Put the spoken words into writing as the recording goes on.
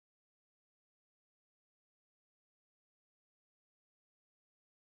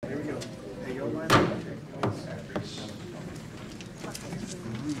Here we go. Hey, yo, line.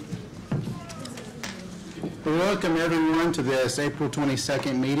 Welcome everyone to this April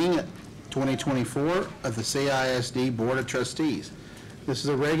 22nd meeting, 2024 of the CISD Board of Trustees. This is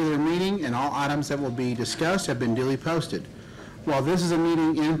a regular meeting and all items that will be discussed have been duly posted. While this is a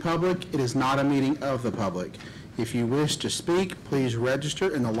meeting in public, it is not a meeting of the public. If you wish to speak, please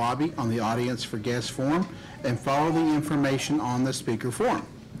register in the lobby on the Audience for Guests form and follow the information on the speaker form.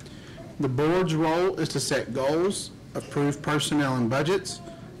 The board's role is to set goals, approve personnel and budgets,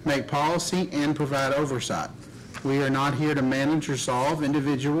 make policy, and provide oversight. We are not here to manage or solve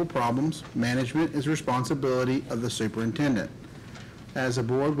individual problems. Management is responsibility of the superintendent. As a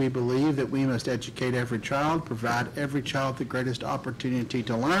board, we believe that we must educate every child, provide every child the greatest opportunity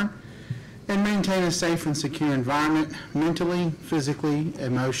to learn, and maintain a safe and secure environment mentally, physically,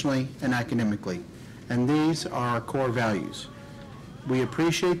 emotionally, and academically. And these are our core values. We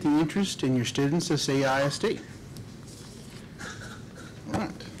appreciate the interest in your students at CISD. All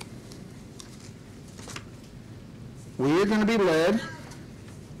right. We are going to be led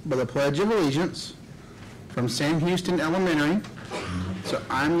by the Pledge of Allegiance from Sam Houston Elementary. So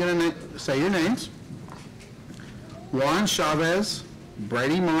I'm going to say your names. Juan Chavez,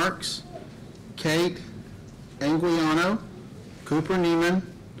 Brady Marks, Kate Anguiano, Cooper Neiman,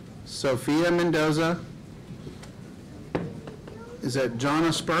 Sophia Mendoza. Is that John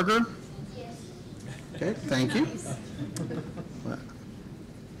Asperger? Yes. Okay, thank you.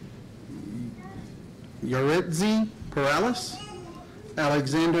 Yoritzi Perales,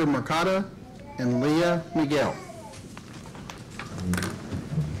 Alexander Mercado, and Leah Miguel.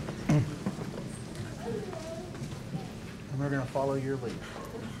 And we're going to follow your lead.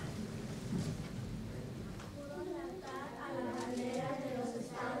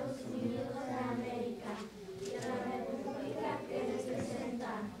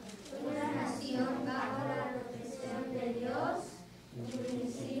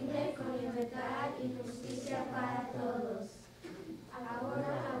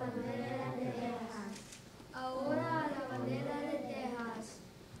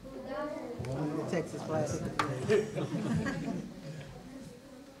 Texas flag.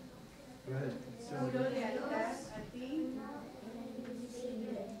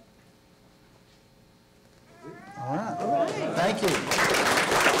 All right. Thank you.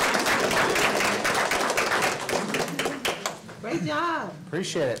 Great job.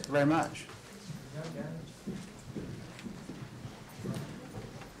 Appreciate it very much.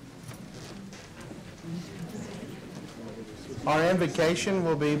 Our invocation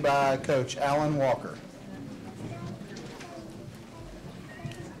will be by Coach Alan Walker.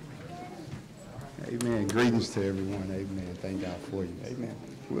 Amen. Greetings to everyone. Amen. Thank God for you. Amen.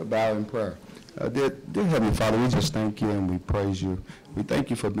 We'll bow in prayer. Dear Heavenly Father, we just thank you and we praise you. We thank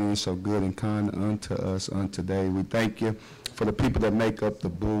you for being so good and kind unto us on today. We thank you for the people that make up the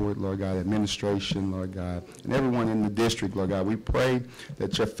board, Lord God, administration, Lord God, and everyone in the district, Lord God. We pray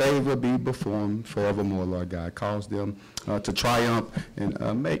that your favor be before them forevermore, Lord God. Cause them to triumph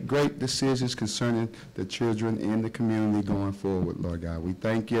and make great decisions concerning the children in the community going forward, Lord God. We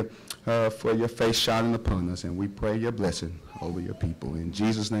thank you for your face shining upon us, and we pray your blessing over your people. In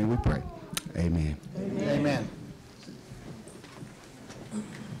Jesus' name we pray. Amen. Amen. Amen.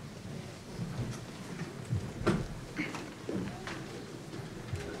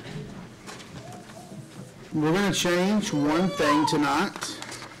 We're going to change one thing tonight.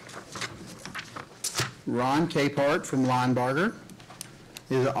 Ron Capehart from Linebarger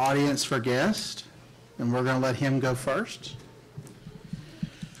is the audience for guests, and we're going to let him go first.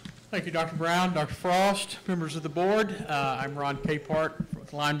 Thank you, Dr. Brown, Dr. Frost, members of the board. I'm Ron Capehart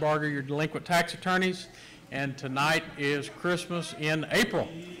with Linebarger, your delinquent tax attorneys, and tonight is Christmas in April.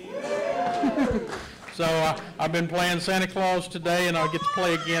 So I've been playing Santa Claus today, and I'll get to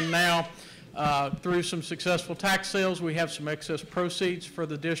play again now. Through some successful tax sales, we have some excess proceeds for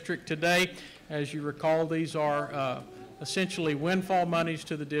the district today. As you recall, these are essentially windfall monies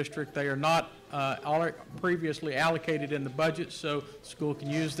to the district. They are not previously allocated in the budget, so the school can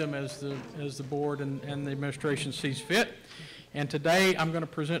use them as the board and the administration sees fit. And today I'm going to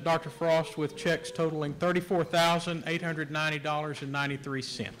present Dr. Frost with checks totaling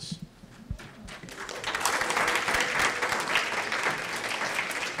 $34,890.93.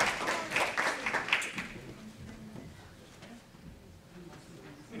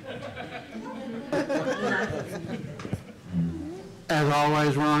 As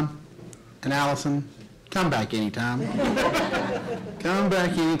always, Ron and Allison, come back anytime. Come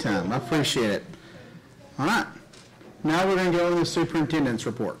back anytime. I appreciate it. All right. Now we're going to go on the superintendent's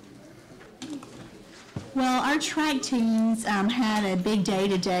report. Well, our track teams had a big day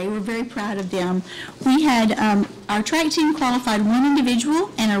today. We're very proud of them. We had our track team qualified one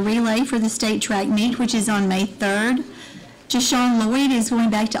individual and a relay for the state track meet, which is on May 3rd. Jashawn Lloyd is going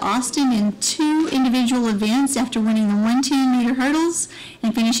back to Austin in 2 individual events after winning the 110-meter hurdles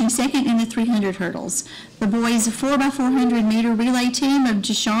and finishing second in the 300 hurdles. The boys' 4x400 meter relay team of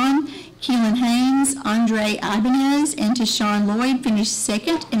Jashawn, Keelan Haynes, Andre Ibanez, and Tashawn Lloyd finished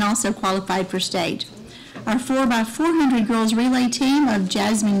second and also qualified for state. Our 4x400 girls relay team of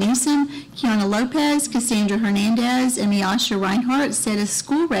Jasmine Newsom, Kiana Lopez, Cassandra Hernandez, and Miasha Reinhardt set a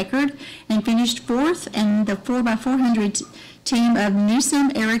school record and finished 4th, and the 4x400 team of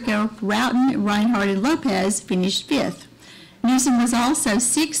Newsom, Erica Roughton, Reinhardt, and Lopez finished 5th. Newsom was also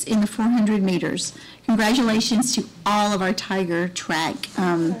 6th in the 400 meters. Congratulations to all of our Tiger track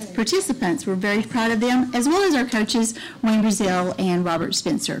participants. We're very proud of them, as well as our coaches, Wayne Brazil and Robert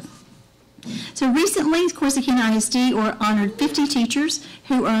Spencer. So recently, Corsicana ISD honored 50 teachers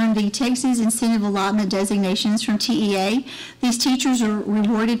who earned the Texas Incentive Allotment designations from TEA. These teachers are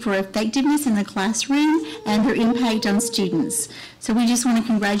rewarded for effectiveness in the classroom and their impact on students. So we just want to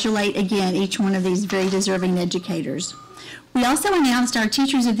congratulate again each one of these very deserving educators. We also announced our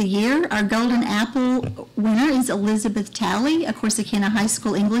Teachers of the Year. Our Golden Apple winner is Elizabeth Talley, a Corsicana High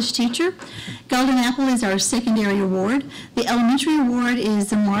School English teacher. Golden Apple is our secondary award. The elementary award is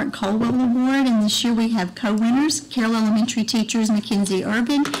the Mark Colwell Award, and this year we have co-winners, Carroll Elementary teachers Mackenzie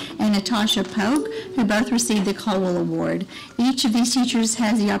Irvin and Natasha Polk, who both received the Colwell Award. Each of these teachers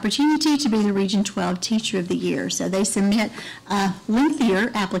has the opportunity to be the Region 12 Teacher of the Year, so they submit a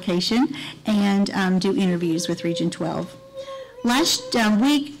lengthier application and do interviews with Region 12. Last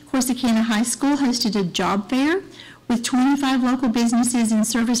week, Corsicana High School hosted a job fair with 25 local businesses and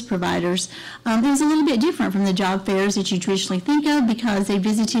service providers. It was a little bit different from the job fairs that you traditionally think of because they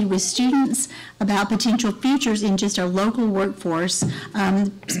visited with students about potential futures in just our local workforce,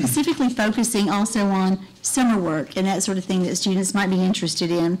 specifically focusing also on summer work and that sort of thing that students might be interested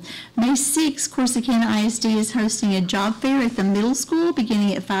in. May 6th, Corsicana ISD is hosting a job fair at the middle school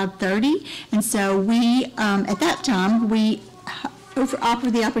beginning at 5:30, and so we, at that time, we offer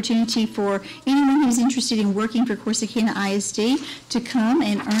the opportunity for anyone who's interested in working for Corsicana ISD to come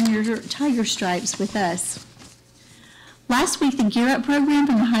and earn your Tiger Stripes with us. Last week, the Gear Up program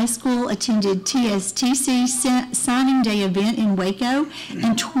from the high school attended TSTC signing day event in Waco,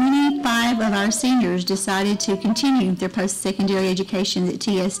 and 25 of our seniors decided to continue their post-secondary education at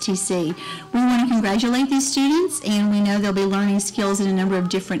TSTC. We want to congratulate these students, and we know they'll be learning skills in a number of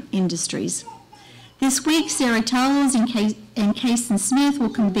different industries. This week, Sarah Tolles and Kason Smith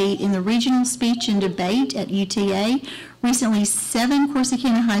will compete in the regional speech and debate at UTA. Recently, 7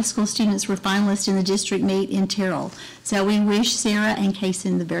 Corsicana High School students were finalists in the district meet in Terrell. So we wish Sarah and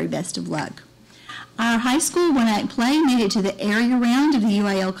Kason the very best of luck. Our high school one-act play made it to the area round of the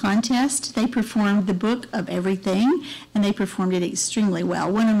UAL contest. They performed The Book of Everything, and they performed it extremely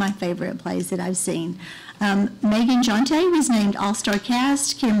well. One of my favorite plays that I've seen. Megan Jonte was named All-Star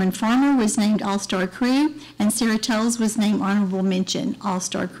Cast, Cameron Farmer was named All-Star Crew, and Sarah Tolles was named Honorable Mention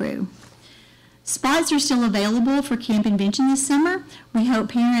All-Star Crew. Spots are still available for Camp Invention this summer. We hope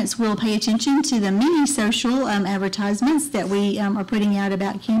parents will pay attention to the many social advertisements that we are putting out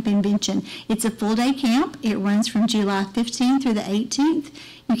about Camp Invention. It's a full-day camp. It runs from July 15th through the 18th.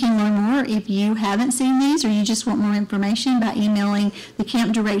 You can learn more if you haven't seen these or you just want more information by emailing the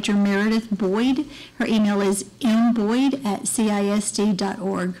camp director, Meredith Boyd. Her email is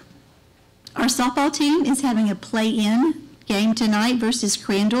mboyd@cisd.org. Our softball team is having a play-in game tonight versus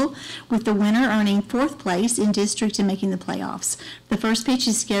Crandall, with the winner earning 4th place in district and making the playoffs. The first pitch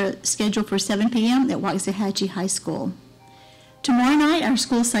is scheduled for 7 p.m. at Waxahachie High School. Tomorrow night, our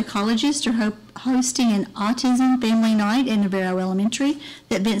school psychologists are hosting an autism family night at Navarro Elementary.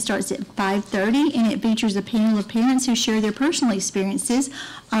 The event starts at 5:30, and it features a panel of parents who share their personal experiences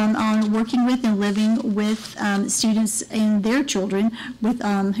on working with and living with students and their children with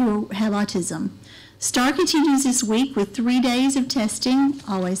who have autism. STAR continues this week with 3 days of testing,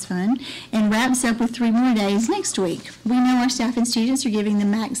 always fun, and wraps up with 3 more days next week. We know our staff and students are giving the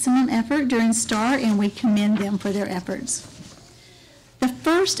maximum effort during STAR, and we commend them for their efforts. The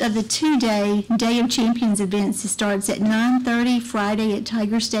first of the 2-day Day of Champions events starts at 9:30 Friday at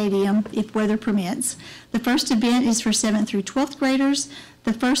Tiger Stadium, if weather permits. The first event is for 7th through 12th graders.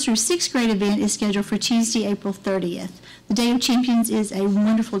 The 1st through 6th grade event is scheduled for Tuesday, April 30th. The Day of Champions is a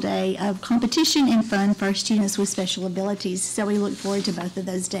wonderful day of competition and fun for our students with special abilities, so we look forward to both of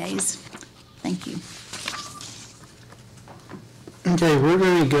those days. Thank you. Okay, we're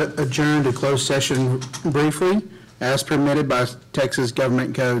going to adjourn to closed session briefly. as permitted by Texas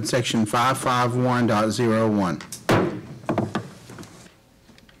Government Code Section 551.01.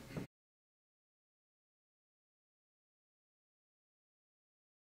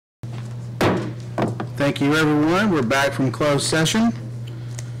 Thank you, everyone. We're back from closed session.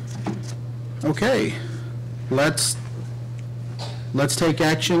 Okay, let's take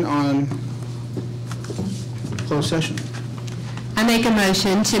action on closed session. I make a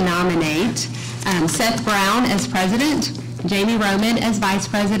motion to nominate Seth Brown as president, Jamie Roman as vice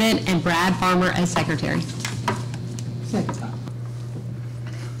president, and Brad Farmer as secretary. Second.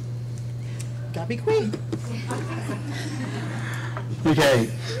 Gotta be quick. Okay.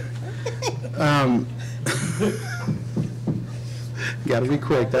 Gotta be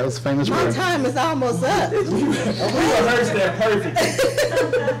quick. That was a famous My word. time is almost up. We rehearsed that perfect.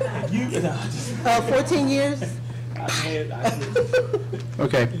 14 years?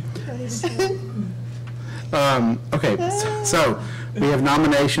 Okay. Okay, so we have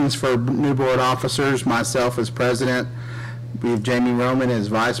nominations for new board officers, myself as president, we have Jamie Roman as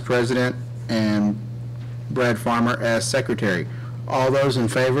vice president, and Brad Farmer as secretary. All those in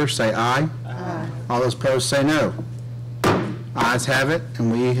favor say aye. Aye. All those opposed say no. Ayes have it,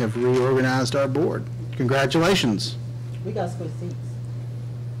 and we have reorganized our board. Congratulations. We got to switch seats.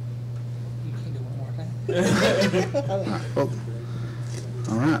 Well,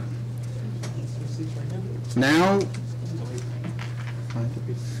 all right. Now,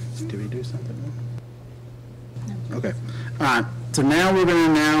 did we do something? Okay. All right. So now we're going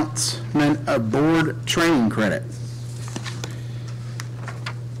to announce a board training credit.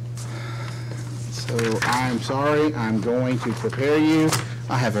 So I'm sorry, I'm going to prepare you.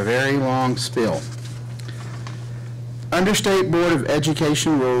 I have a very long spiel. Under State Board of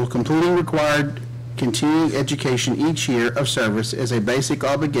Education rule, completing required continuing education each year of service is a basic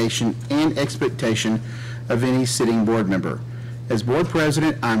obligation and expectation of any sitting board member. As board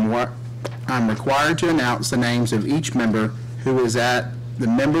president, I'm required to announce the names of each member who is at the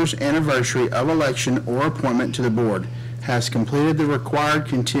member's anniversary of election or appointment to the board, has completed the required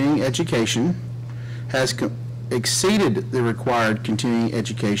continuing education, has exceeded the required continuing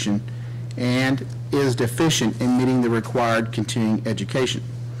education, and is deficient in meeting the required continuing education.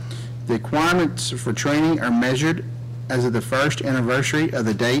 The requirements for training are measured as of the first anniversary of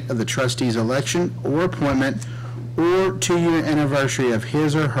the date of the trustee's election or appointment, or 2-year anniversary of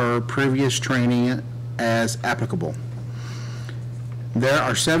his or her previous training as applicable. There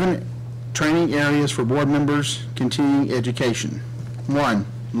are 7 training areas for board members' continuing education. 1,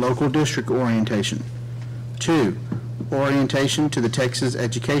 local district orientation. 2, orientation to the Texas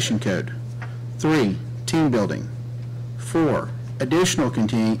Education Code. 3, team building. 4, additional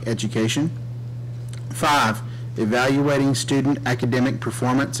continuing education. 5, evaluating student academic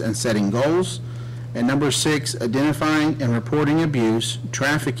performance and setting goals. And number 6, identifying and reporting abuse,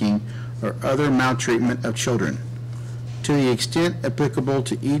 trafficking, or other maltreatment of children. To the extent applicable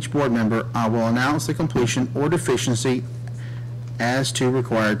to each board member, I will announce the completion or deficiency as to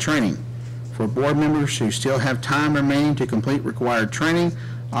required training. For board members who still have time remaining to complete required training,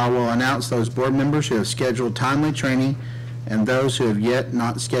 I will announce those board members who have scheduled timely training and those who have yet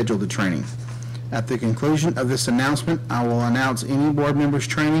not scheduled the training. At the conclusion of this announcement, I will announce any board members'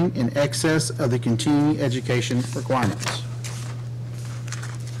 training in excess of the continuing education requirements.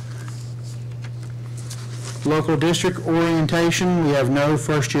 Local district orientation, we have no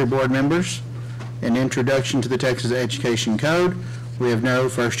first-year board members. An introduction to the Texas Education Code, we have no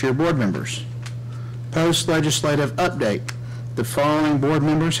first-year board members. Post-legislative update. The following board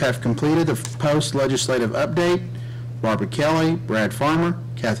members have completed the post-legislative update: Barbara Kelly, Brad Farmer,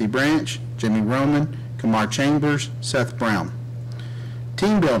 Kathy Branch, Jimmy Roman, Kamar Chambers, Seth Brown.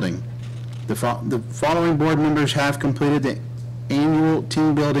 Team building. The following board members have completed the annual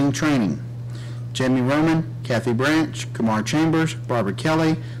team building training: Jimmy Roman, Kathy Branch, Kamar Chambers, Barbara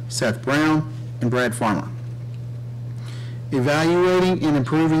Kelly, Seth Brown, and Brad Farmer. Evaluating and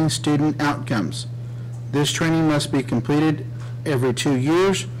improving student outcomes. This training must be completed every 2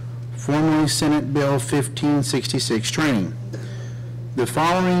 years, formerly Senate Bill 1566 training. The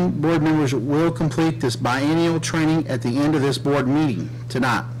following board members will complete this biennial training at the end of this board meeting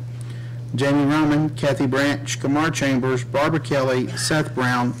tonight: Jamie Roman, Kathy Branch, Kamar Chambers, Barbara Kelly, Seth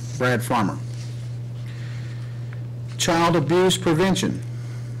Brown, Brad Farmer. Child abuse prevention.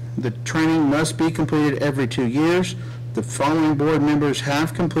 The training must be completed every 2 years. The following board members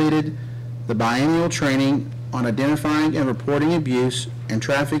have completed the biennial training on identifying and reporting abuse and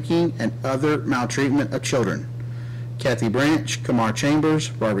trafficking and other maltreatment of children: Kathy Branch, Kamar Chambers,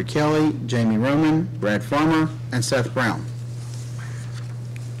 Barbara Kelly, Jamie Roman, Brad Farmer, and Seth Brown.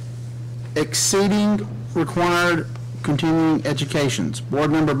 Exceeding required continuing educations.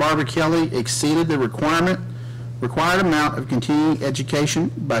 Board Member Barbara Kelly exceeded the required amount of continuing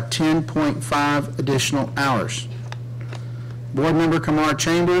education by 10.5 additional hours. Board Member Kamar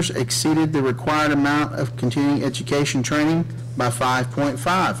Chambers exceeded the required amount of continuing education training by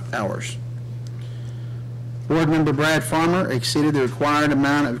 5.5 hours. Board Member Brad Farmer exceeded the required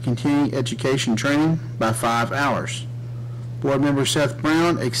amount of continuing education training by 5 hours. Board Member Seth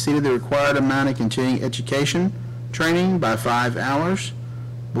Brown exceeded the required amount of continuing education training by 5 hours.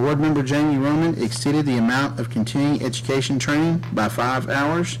 Board Member Jamie Roman exceeded the amount of continuing education training by 5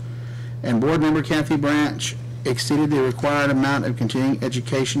 hours. And Board Member Kathy Branch exceeded the required amount of continuing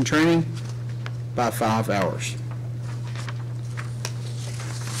education training by 5 hours.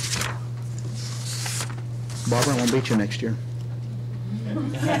 Barbara, I won't beat you next year.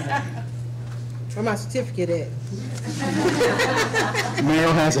 Where my certificate at?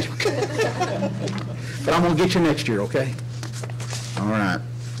 Merrill has it. But I'm going to get you next year, okay? All right.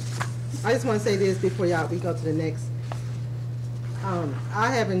 I just want to say this before we go to the next. I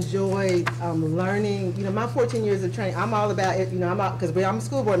have enjoyed learning, my 14 years of training, I'm all about, because I'm a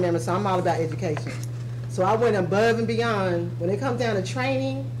school board member, so I'm all about education. So I went above and beyond. When it comes down to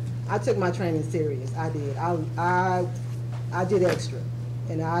training, I took my training serious. I did. I did extra.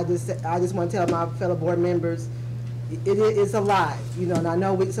 And I just want to tell my fellow board members, it's a lot, and I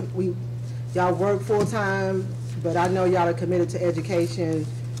know y'all work full time, but I know y'all are committed to education,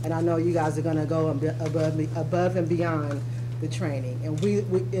 and I know you guys are going to go above and beyond the training, and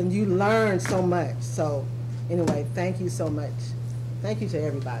and you learn so much. So anyway, thank you so much. Thank you to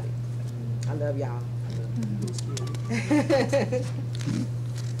everybody. I love y'all.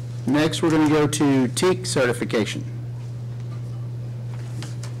 Next, we're going to go to TEAC certification.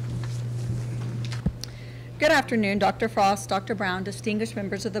 Good afternoon, Dr. Frost, Dr. Brown, distinguished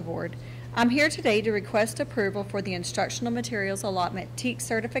members of the board. I'm here today to request approval for the Instructional Materials Allotment TEAC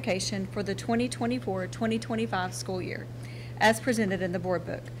certification for the 2024-2025 school year, as presented in the board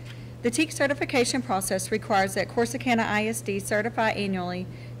book. The TEAC certification process requires that Corsicana ISD certify annually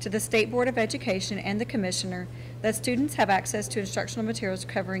to the State Board of Education and the Commissioner that students have access to instructional materials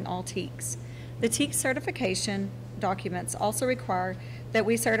covering all TEACs. The TEAC certification documents also require that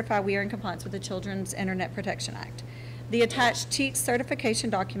we certify we are in compliance with the Children's Internet Protection Act. The attached TEAC certification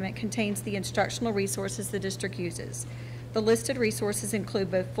document contains the instructional resources the district uses. The listed resources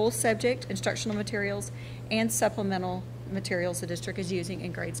include both full subject instructional materials and supplemental materials the district is using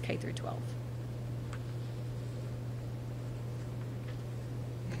in grades K through 12.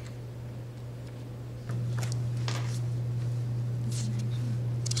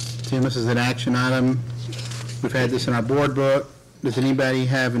 Tim, this is an action item. We've had this in our board book. Does anybody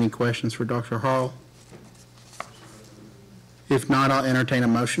have any questions for Dr. Hall? If not, I'll entertain a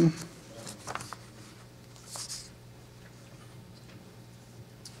motion.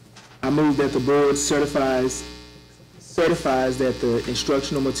 I move that the board certifies that the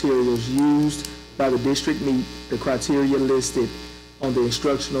instructional materials used by the district meet the criteria listed on the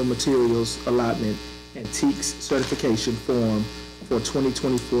instructional materials allotment and TEAC's certification form for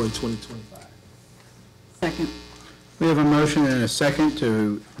 2024 and 2025. Second. We have a motion and a second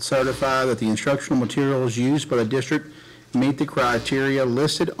to certify that the instructional materials used by the district meet the criteria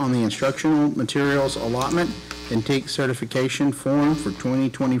listed on the instructional materials allotment and TEAC certification form for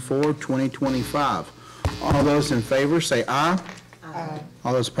 2024-2025. All those in favor say aye. Aye.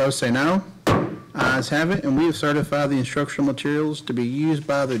 All those opposed say no. Ayes have it, and we have certified the instructional materials to be used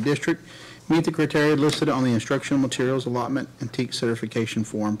by the district meet the criteria listed on the instructional materials allotment and TEAC certification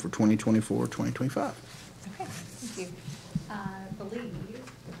form for 2024-2025. Okay, thank you. I believe I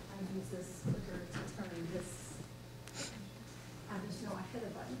use this clicker to turn this. I just know I hit a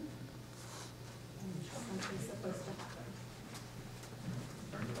button and something's supposed to happen.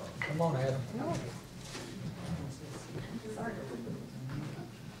 Come on, Adam. Sorry.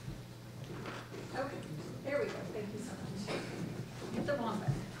 Okay, there we go. Thank you so much. Hit the wrong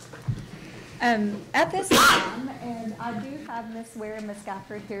button. At this time, and I do have Ms. Ware and Ms.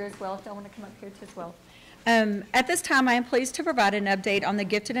 Gafford here as well, if y'all want to come up here too as well. At this time, I am pleased to provide an update on the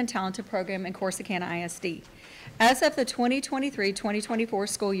Gifted and Talented program in Corsicana ISD. As of the 2023-2024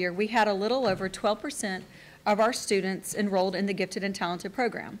 school year, we had a little over 12% of our students enrolled in the Gifted and Talented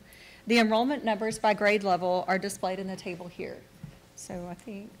program. The enrollment numbers by grade level are displayed in the table here. So I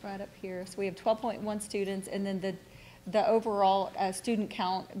think right up here, so we have 12.1 students, and then the overall student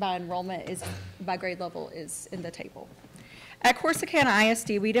count by enrollment is by grade level is in the table. At Corsicana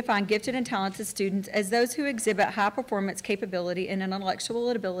ISD, we define gifted and talented students as those who exhibit high performance capability in an intellectual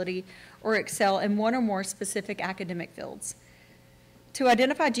ability or excel in one or more specific academic fields. To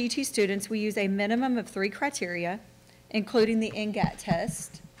identify GT students, we use a minimum of 3 criteria, including the NGAT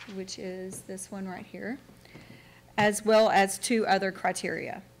test, which is this one right here, as well as 2 other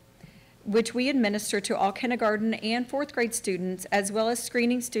criteria, which we administer to all kindergarten and 4th grade students, as well as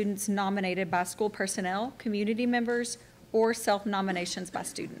screening students nominated by school personnel, community members, or self-nominations by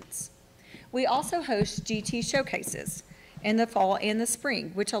students. We also host GT showcases in the fall and the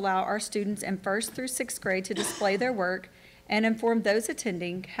spring, which allow our students in 1st through 6th grade to display their work and inform those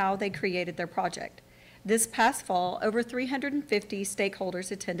attending how they created their project. This past fall, over 350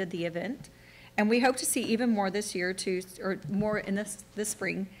 stakeholders attended the event, and we hope to see even more this year or more in this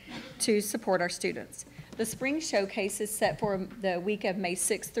spring to support our students. The spring showcase is set for the week of May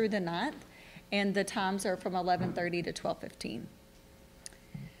 6th through the 9th, and the times are from 11:30 to 12:15.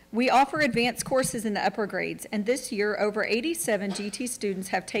 We offer advanced courses in the upper grades, and this year over 87 GT students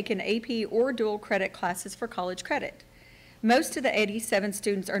have taken AP or dual credit classes for college credit. Most of the 87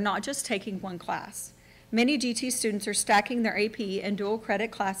 students are not just taking one class. Many GT students are stacking their AP and dual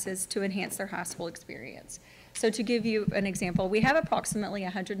credit classes to enhance their high school experience. So to give you an example, we have approximately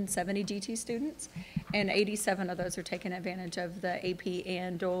 170 GT students, and 87 of those are taking advantage of the AP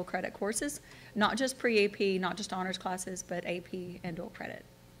and dual credit courses, not just pre-AP, not just honors classes, but AP and dual credit.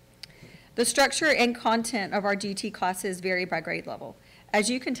 The structure and content of our GT classes vary by grade level, as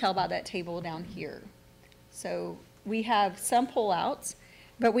you can tell by that table down here. So we have some pullouts,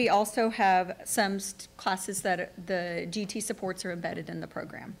 but we also have some classes that the GT supports are embedded in the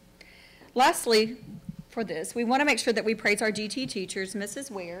program. Lastly, for this, we want to make sure that we praise our GT teachers,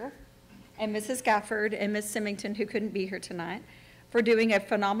 Mrs. Ware and Mrs. Gafford and Ms. Symington, who couldn't be here tonight, for doing a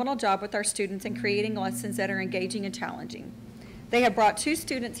phenomenal job with our students and creating lessons that are engaging and challenging. They have brought 2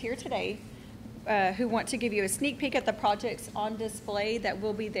 students here today who want to give you a sneak peek at the projects on display that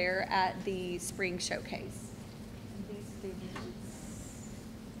will be there at the spring showcase. These students.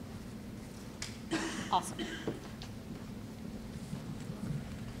 Awesome.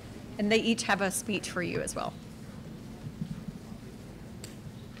 And they each have a speech for you as well.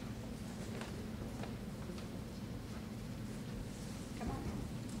 Come on.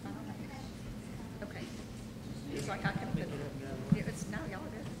 Okay. It's like I can put it. It's now y'all are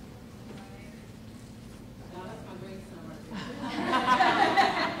good.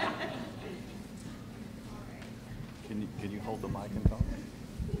 Can you hold the mic and talk?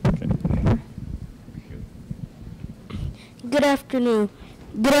 Good afternoon.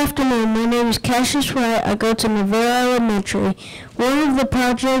 Good afternoon. My name is Cassius Wright. I go to Navarre Elementary. One of the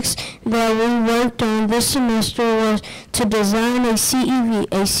projects that we worked on this semester was to design a CEV.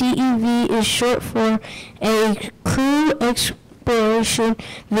 A CEV is short for a crew exploration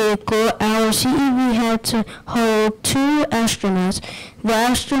vehicle. Our CEV had to hold 2 astronauts. The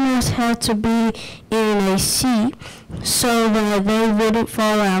astronauts had to be in a seat so that they wouldn't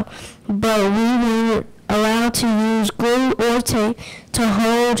fall out, but we were allowed to use glue or tape to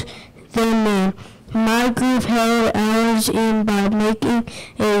hold them in. My group held ours in by making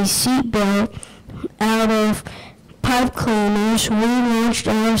a seat belt out of pipe cleaners. We launched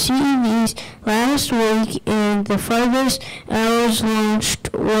our CEVs last week, and the furthest ours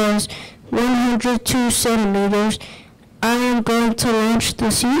launched was 102 centimeters. I am going to launch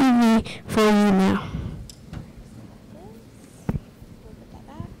the CEV for you now.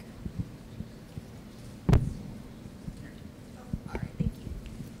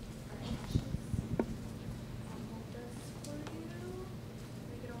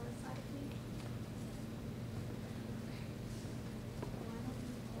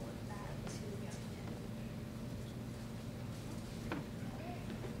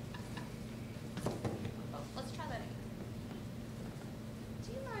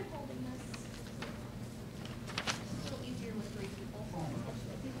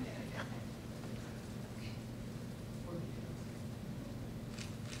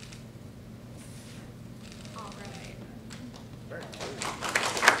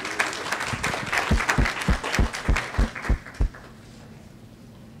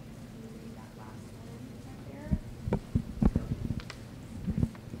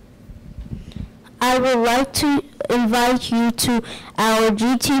 I would like to invite you to our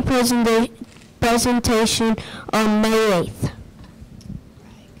GT presentation on May 8th.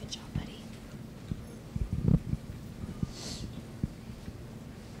 Good job, buddy.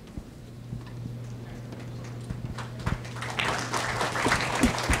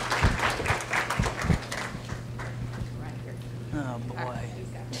 Oh, boy.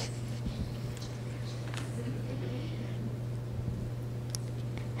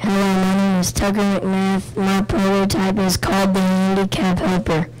 Hello, my name is Tucker McMath. My prototype is called the Handicap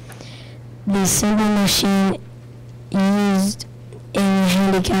Helper. The assembly machine used in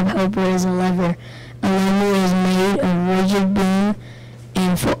handicap helper is a lever. A lever is made of rigid beam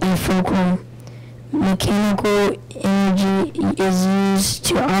and fulcrum. Mechanical energy is used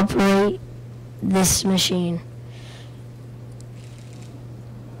to operate this machine.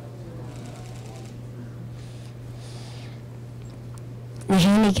 The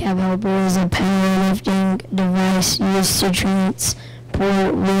handicap helper is a powerlifting device used to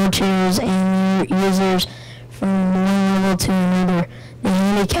transport wheelchairs and users from one level to another. The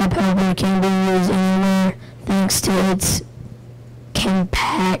handicap helper can be used anywhere thanks to its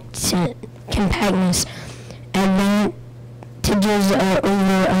compactness. Advantages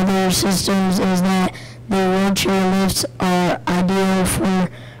over other systems is that the wheelchair lifts are ideal for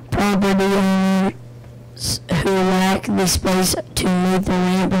property owners who lack the space to meet the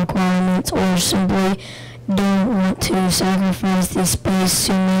ramp requirements or simply don't want to sacrifice the space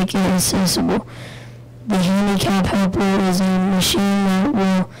to make it accessible. The handicap helper is a machine that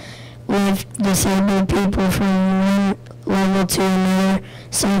will lift disabled people from one level to another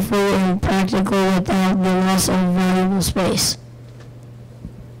safely and practically without the loss of valuable space.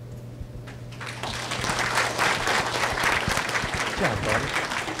 Good job, buddy.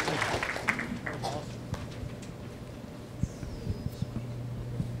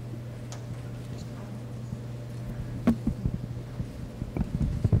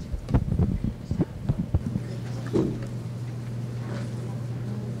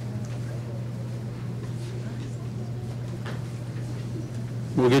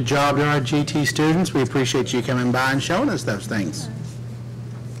 Well, good job to our GT students. We appreciate you coming by and showing us those things.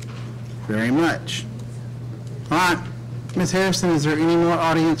 Very much. All right, Ms. Harrison, is there any more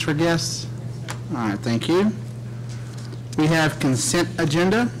audience for guests? All right, thank you. We have consent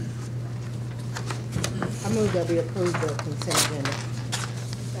agenda. I move that we approve the consent agenda.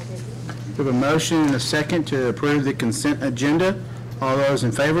 We have a motion and a second to approve the consent agenda. All those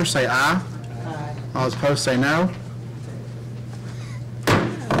in favor say aye. Aye. All those opposed say no.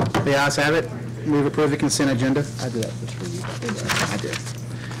 The ayes have it. Move to approve the consent agenda. I did that just for you. I did.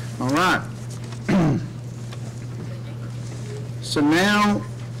 All right. So now,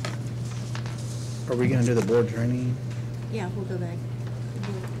 are we going to do the board training? Yeah, we'll go back.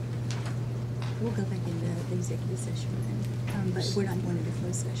 We'll go back into the executive session, but we're not going into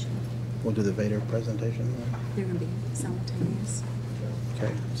closed session. We'll do the Vader presentation then? They're going to be simultaneous.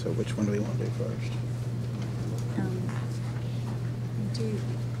 Okay, so which one do we want to do first? Go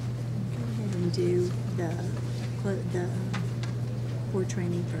ahead and do the board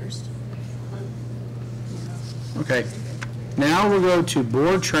training first. Okay. Now we'll go to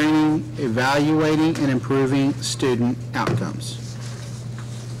board training, evaluating and improving student outcomes.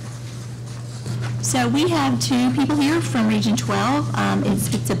 So we have two people here from Region 12.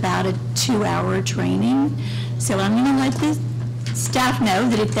 It's about a 2-hour training. So I'm going to let the staff know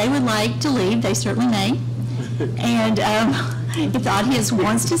that if they would like to leave, they certainly may. And if the audience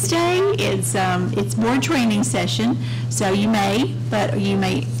wants to stay, it's board training session. So you may, but we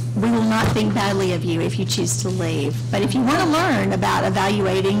will not think badly of you if you choose to leave. But if you want to learn about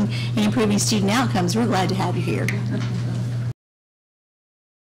evaluating and improving student outcomes, we're glad to have you here.